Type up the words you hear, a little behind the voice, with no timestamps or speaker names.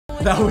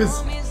That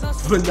was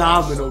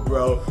phenomenal,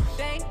 bro.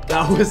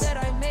 That was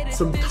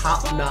some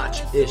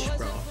top-notch-ish,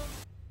 bro.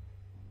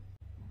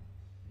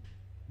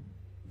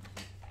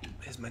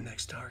 Here's my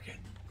next target.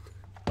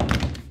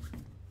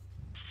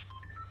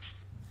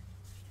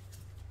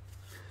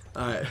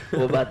 Alright.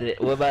 What about Have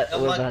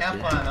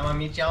fun. I'm gonna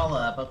meet y'all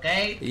up,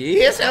 okay?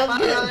 Yeah, sounds Bye,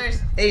 good. brothers.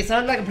 Hey,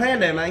 sounds like a plan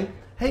there, man.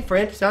 Hey,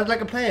 friend, sounds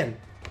like a plan.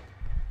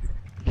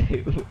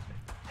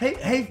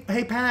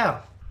 Hey,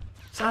 pal.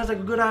 Sounds like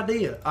a good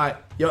idea. Alright,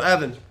 yo,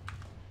 Evan.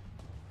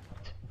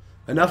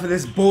 Enough of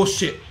this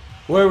bullshit.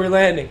 Where are we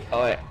landing?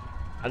 Oh wait,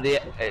 on the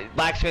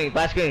black screen,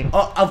 black screen.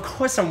 Oh, of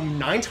course I'm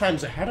 9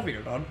 times ahead of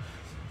you, dog.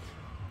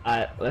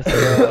 Alright, let's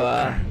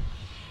go.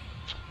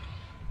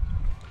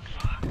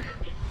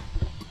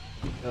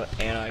 Go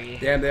anarchy.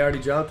 Damn, they already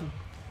jumped.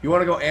 You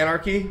want to go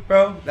anarchy,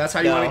 bro? That's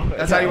how you No, want to.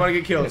 That's how you want to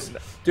get kills.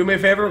 Do me a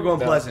favor. We're going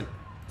No. Pleasant.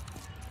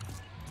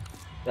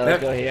 No,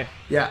 let's go here.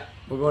 Yeah,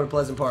 we're going to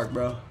Pleasant Park,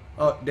 bro.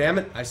 Oh, damn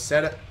it! I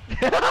said it.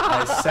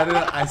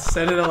 I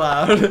said it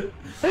aloud.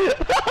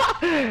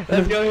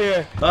 Let's go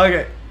here.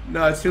 Okay.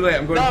 No, it's too late.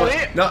 I'm going No,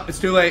 to No, it's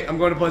too late. I'm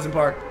going to Pleasant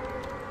Park.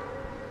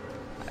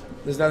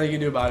 There's nothing you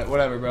can do about it.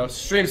 Whatever, bro.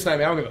 Stream snipe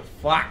me. I don't give a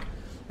fuck.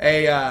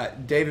 Hey,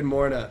 David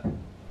Morna.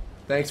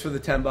 Thanks for the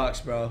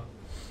 $10, bro.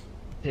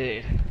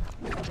 Dude.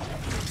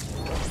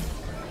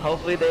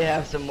 Hopefully they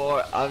have some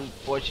more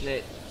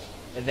unfortunate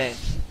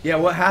events. Yeah,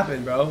 what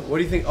happened, bro? What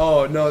do you think?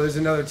 Oh, no, there's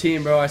another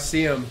team, bro. I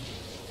see him.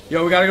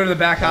 Yo, we gotta go to the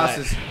back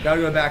houses.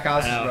 Gotta go to the back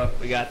houses, bro.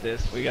 We got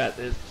this. We got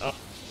this.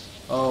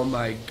 Oh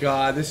my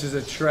god, this is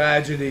a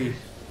tragedy.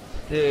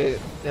 Dude,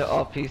 they're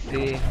all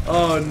PC.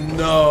 Oh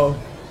no.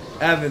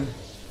 Evan.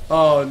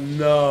 Oh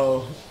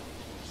no.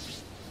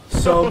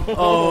 So,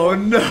 oh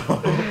no.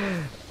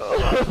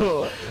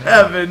 Oh.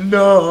 Evan,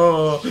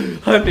 no.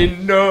 Honey,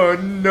 no,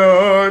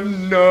 no,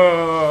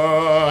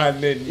 no.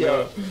 Honey, no.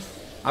 Yo,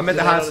 I'm at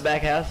the you wanna go house. to the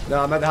back house? No,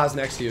 I'm at the house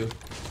next to you.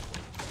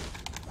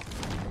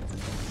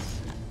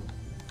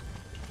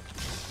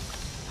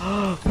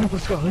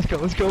 Let's go, let's go,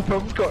 let's go, bro,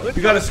 let's go.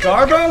 You got a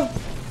scar, bro?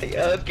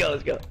 Yeah, let's go,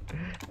 let's go.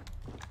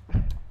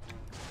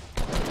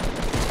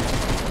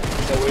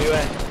 So where you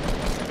at?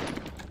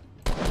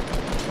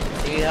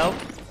 You need help?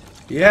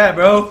 Yeah,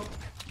 bro.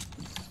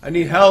 I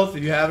need health.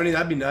 If you have any,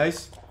 that'd be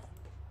nice.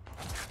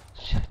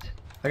 Shit.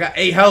 I got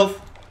 8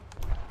 health.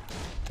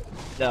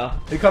 No.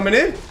 You coming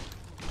in?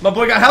 My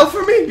boy got health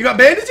for me? You got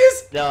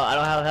bandages? No, I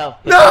don't have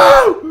help.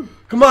 No!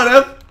 Come on,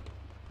 Ev.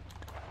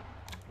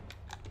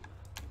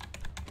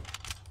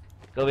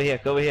 Go over here,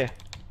 go over here.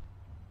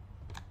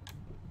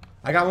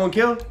 I got 1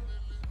 kill.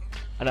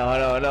 I know,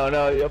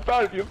 I'm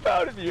proud of you, I'm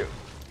proud of you.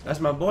 That's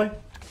my boy.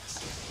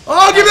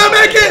 Oh, give me that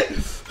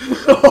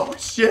medkit! Oh,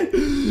 shit.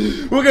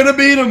 We're gonna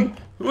beat him.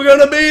 We're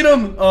gonna beat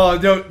him. Oh,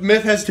 dude,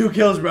 Myth has 2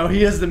 kills, bro.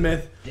 He is the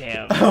Myth.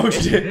 Damn. Oh,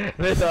 shit.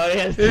 Myth already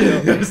has He 2.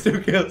 has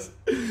 2 kills.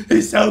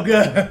 He's so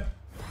good.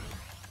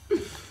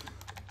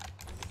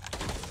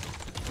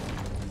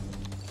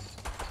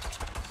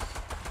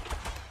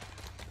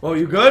 Whoa,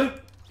 you good?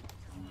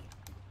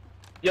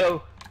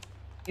 Yo,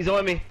 he's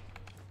on me.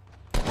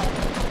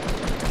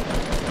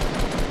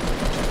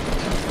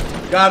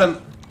 Got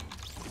him.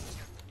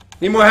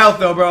 Need more health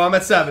though, bro. I'm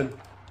at 7.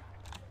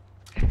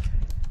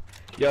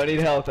 Yo, I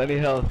need health, I need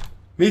health.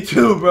 Me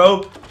too,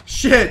 bro.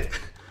 Shit.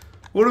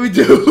 What do we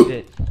do?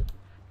 Shit.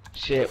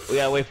 Shit, we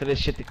gotta wait for this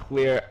shit to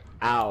clear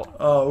out.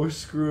 Oh, we're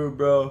screwed,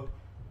 bro.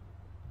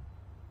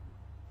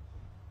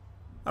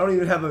 I don't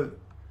even have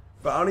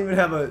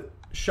a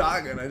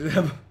shotgun. I just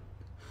have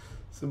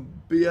some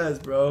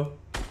BS, bro.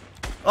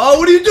 Oh,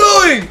 what are you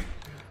doing?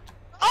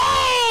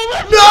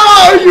 Oh,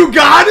 No, you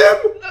got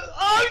him?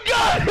 I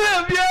got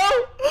him,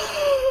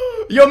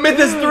 yo! Yo, Myth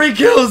has 3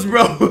 kills,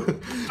 bro.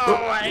 Oh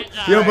my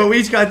god. Yo, but we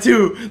each got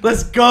 2.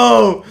 Let's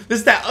go. This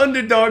is that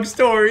underdog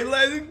story.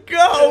 Let's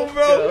go,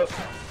 bro.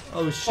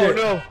 Oh, shit. Oh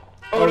no.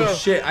 Oh, no.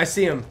 shit. I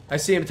see him. I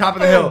see him. Top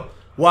of the hill.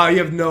 Wow, you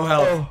have no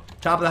health. Oh.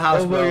 Top of the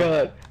house, Oh my bro.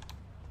 god.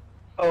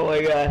 Oh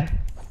my god.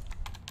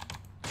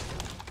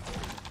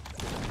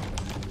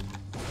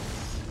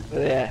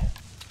 Yeah.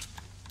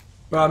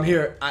 Bro, I'm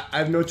here. I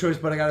have no choice,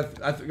 but I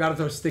gotta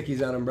throw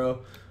stickies on him,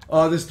 bro.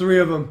 Oh, there's 3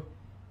 of them.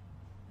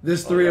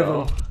 There's 3 of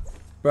them.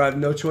 Bro, I have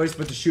no choice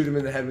but to shoot him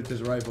in the head with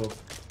this rifle.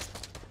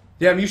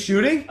 Damn, you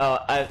shooting? Oh,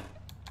 I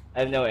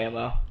have no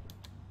ammo.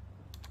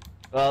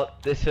 Well,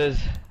 this was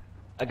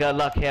a good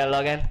luck here,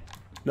 Logan.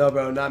 No,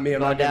 bro, not me. I'm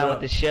Going not giving down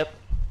up. with the ship.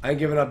 I ain't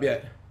giving up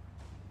yet.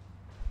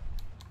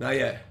 Not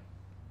yet.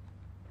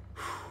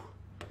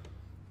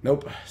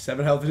 Nope.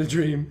 7 health in a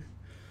dream.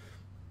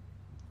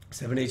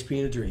 7 HP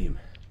in a dream.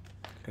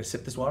 Gonna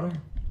sip this water?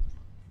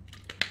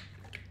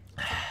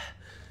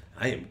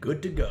 I am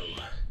good to go.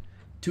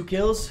 2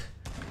 kills.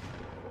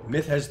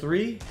 Myth has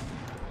 3.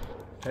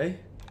 Okay.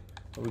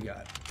 What we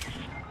got?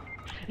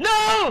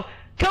 No!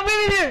 Come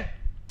in here!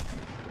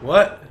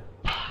 What?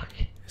 Fuck.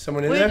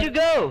 Someone in Where'd there? you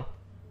go?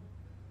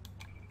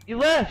 You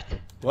left.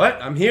 What?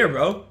 I'm here,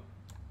 bro.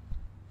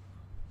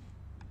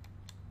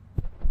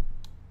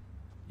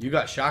 You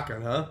got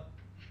shotgun, huh?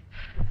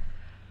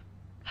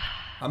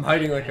 I'm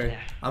hiding like a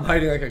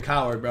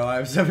coward, bro. I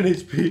have 7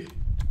 HP.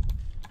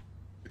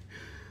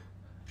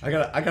 I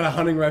got a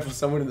hunting rifle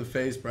someone in the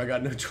face, bro. I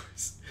got no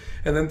choice.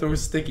 And then throw a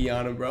sticky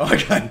on him, bro.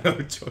 I got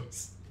no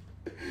choice.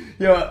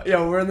 Yo,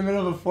 we're in the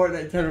middle of a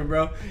Fortnite tournament,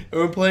 bro.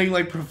 And we're playing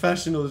like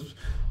professionals.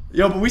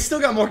 Yo, but we still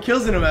got more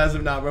kills than him as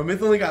of now, bro.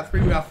 Myth only got 3,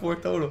 we got 4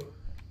 total.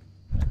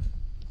 Oh,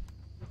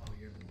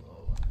 you're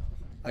low.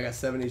 I got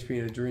 7 HP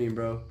in a dream,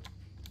 bro.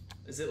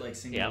 Is it like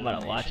single? Yeah, I'm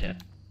gonna watch it.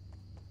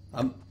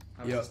 How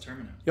is this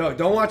tournament? Yo,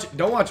 don't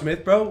watch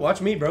Myth, bro. Watch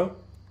me, bro.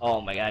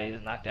 Oh my god, he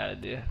just knocked out a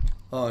dude.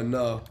 Oh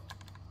no.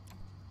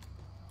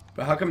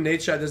 But how come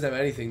Nate Shot doesn't have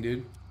anything,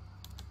 dude?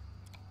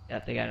 Yeah, I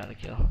think I got another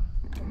kill.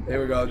 There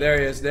we go. There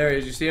he is. There he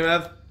is. You see him,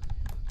 Ev?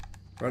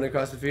 Running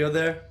across the field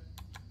there.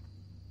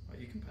 Oh,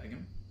 you can peg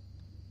him.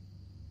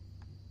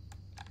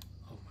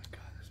 Oh my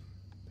god,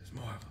 there's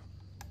more of them.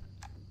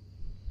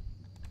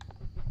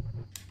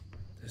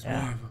 There's more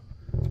of them.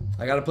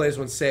 I gotta play this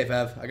one safe,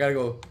 Ev. I gotta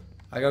go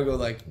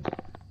like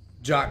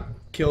jock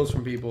kills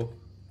from people.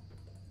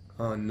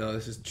 Oh no,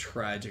 this is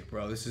tragic,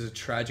 bro. This is a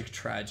tragic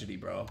tragedy,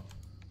 bro.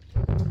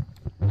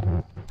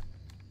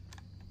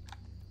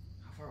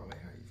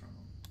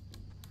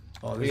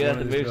 Oh, We got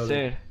to move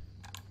soon.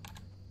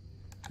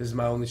 This is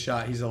my only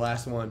shot. He's the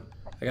last one.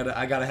 I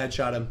gotta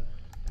headshot him.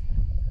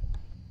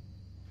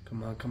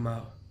 Come on, come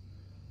out.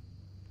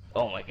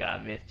 Oh my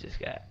god, Myth just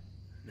got.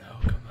 No,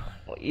 come on.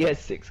 Well, he has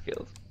 6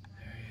 kills.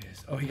 There he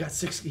is. Oh, he got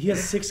 6. He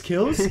has 6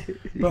 kills?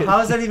 Bro, how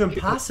is that even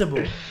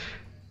possible?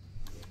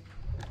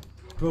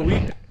 Bro,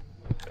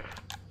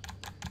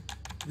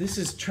 this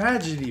is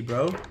tragedy,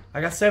 bro.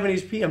 I got 7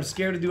 HP. I'm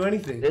scared to do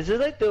anything. This is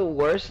like the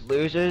worst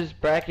losers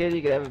bracket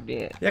you could ever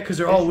be in. Yeah, because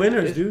they're all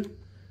winners, dude.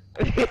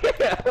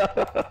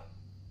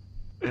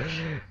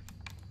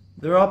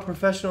 They're all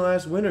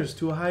professional-ass winners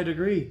to a high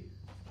degree.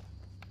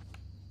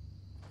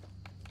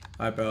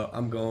 Alright, bro.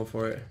 I'm going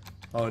for it.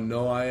 Oh,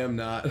 no, I am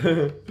not.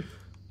 You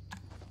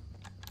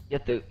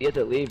have to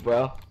leave,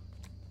 bro.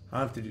 I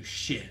don't have to do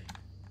shit.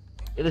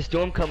 There's a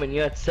storm coming.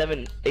 You had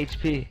 7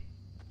 HP. Is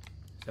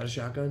that a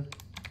shotgun?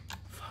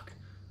 Fuck.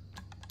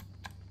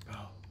 Bro.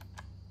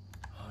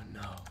 Oh,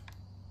 no.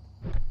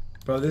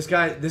 Bro, this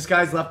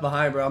guy's left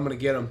behind, bro. I'm gonna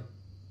get him.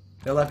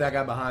 They left that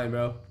guy behind,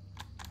 bro.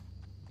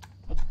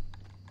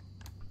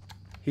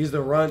 He's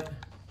the runt.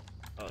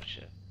 Oh,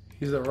 shit.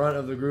 He's the runt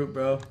of the group,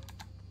 bro.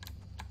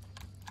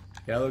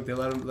 Yeah, look, they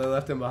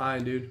left him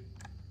behind, dude.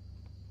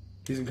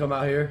 He's gonna come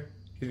out here.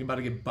 He's about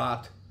to get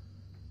bopped.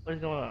 What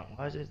is going on?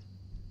 Why is this?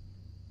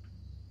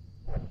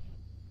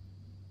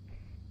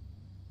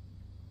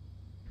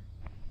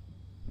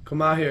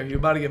 Come out here. You're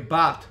about to get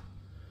bopped.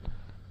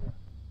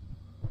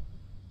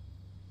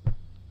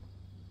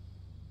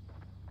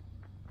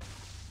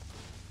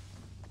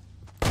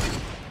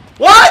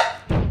 What?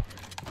 No!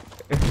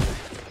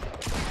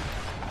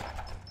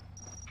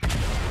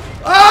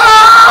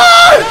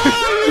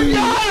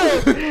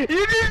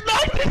 You just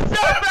knocked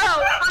yourself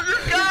out! You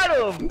got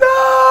him! No!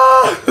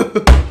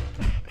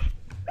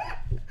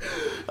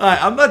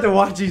 Alright, I'm about to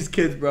watch these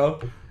kids,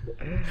 bro.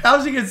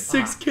 How's he get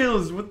 6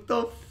 kills? What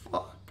the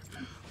fuck?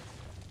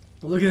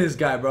 Look at this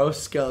guy, bro.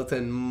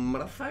 Skeleton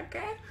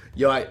motherfucker.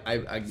 Yo,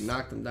 I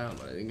knocked him down,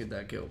 but I didn't get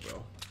that kill,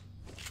 bro.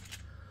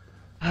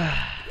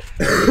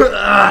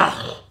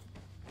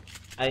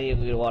 I need a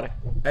little water.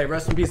 Hey,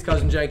 rest in peace,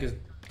 Cousin Jenkins.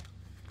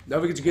 Don't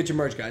forget to get your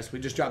merch, guys. We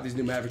just dropped these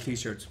new Maverick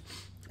t-shirts.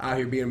 Out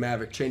here being a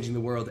Maverick, changing the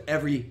world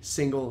every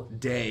single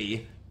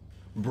day,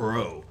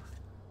 bro.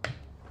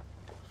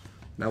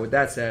 Now, with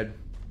that said,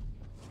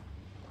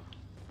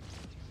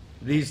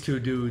 these two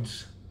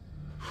dudes.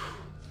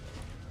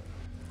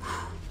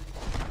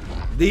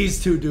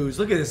 These two dudes.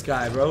 Look at this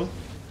guy, bro.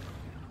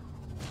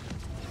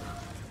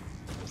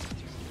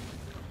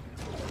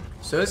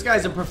 So this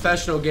guy's a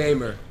professional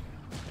gamer.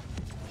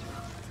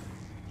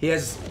 He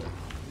has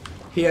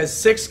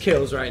 6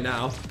 kills right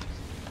now.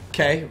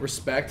 Okay,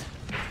 respect.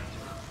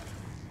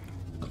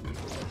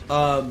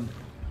 The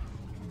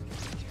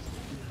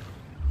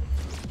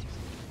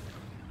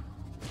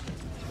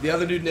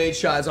other dude, Nate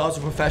Shot, is also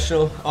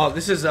professional. Oh,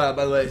 this is by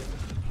the way,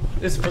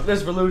 this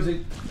is for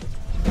losing.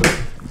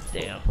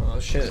 Damn. Oh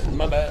shit,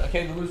 my bad. I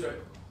can't even lose right.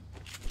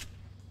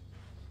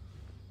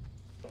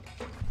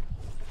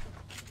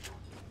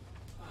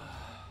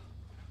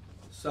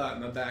 Sorry,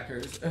 my back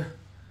hurts.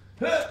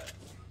 That's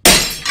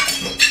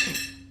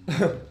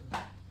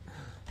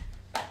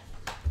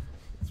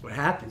what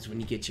happens when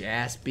you get your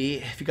ass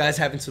beat. If you guys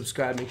haven't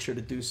subscribed, make sure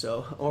to do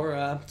so.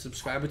 Or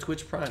subscribe to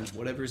Twitch Prime,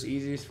 whatever is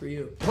easiest for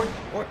you.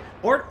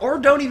 Or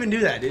don't even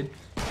do that, dude.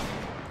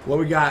 What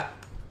we got?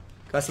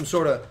 Got some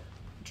sort of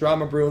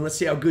drama brewing. Let's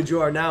see how good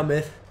you are now,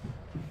 Myth.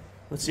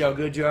 Let's see how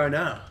good you are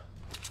now.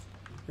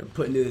 You're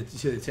putting it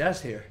to the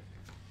test here.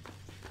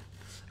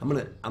 I'm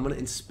gonna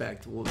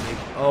inspect what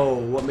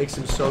makes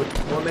him so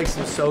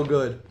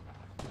good.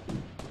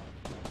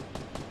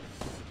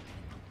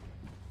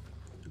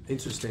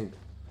 Interesting.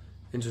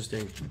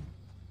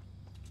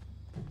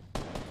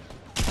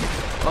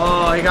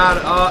 Oh, he got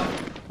it.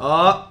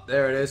 Oh,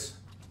 there it is.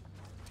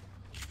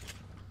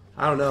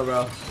 I don't know,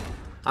 bro.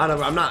 I don't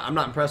know. I'm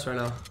not impressed right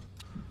now.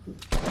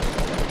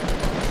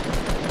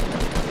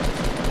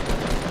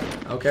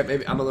 Okay,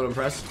 maybe I'm a little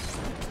impressed.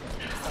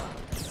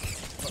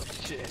 Oh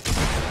shit.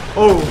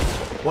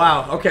 Oh,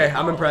 wow. Okay,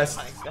 I'm impressed.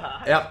 Oh my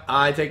god. Yep,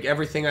 I take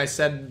everything I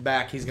said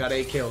back. He's got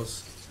 8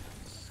 kills.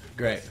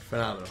 Great,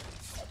 phenomenal.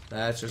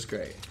 That's just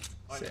great.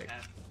 Sick.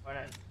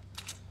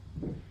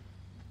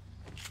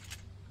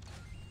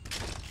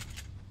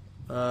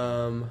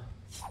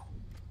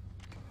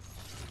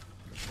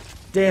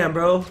 Damn,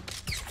 bro.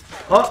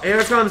 Oh, here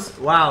it comes.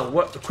 Wow,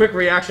 what quick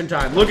reaction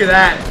time. Look at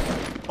that.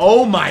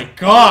 Oh my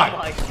god. Oh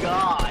my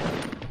god.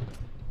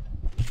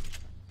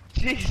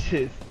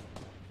 Jesus.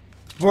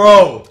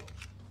 Bro.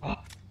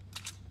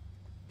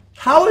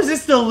 How is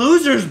this the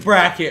losers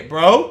bracket,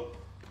 bro?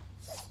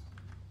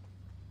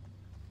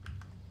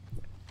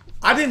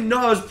 I didn't know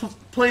I was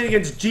playing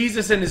against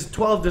Jesus and his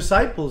 12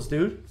 disciples,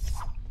 dude.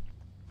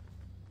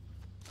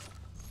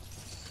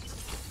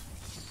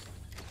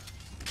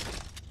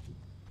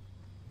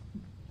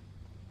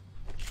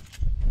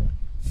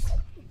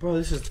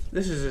 Bro, this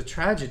is a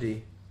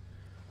tragedy.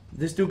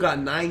 This dude got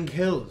 9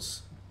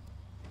 kills.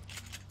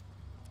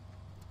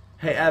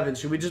 Hey, Evan,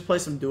 should we just play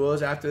some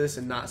duos after this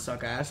and not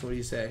suck ass? What do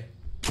you say?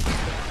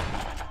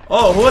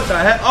 Oh, what the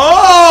heck?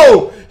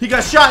 Oh! He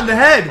got shot in the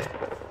head!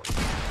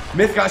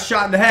 Myth got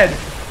shot in the head.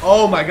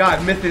 Oh my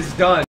god, Myth is done.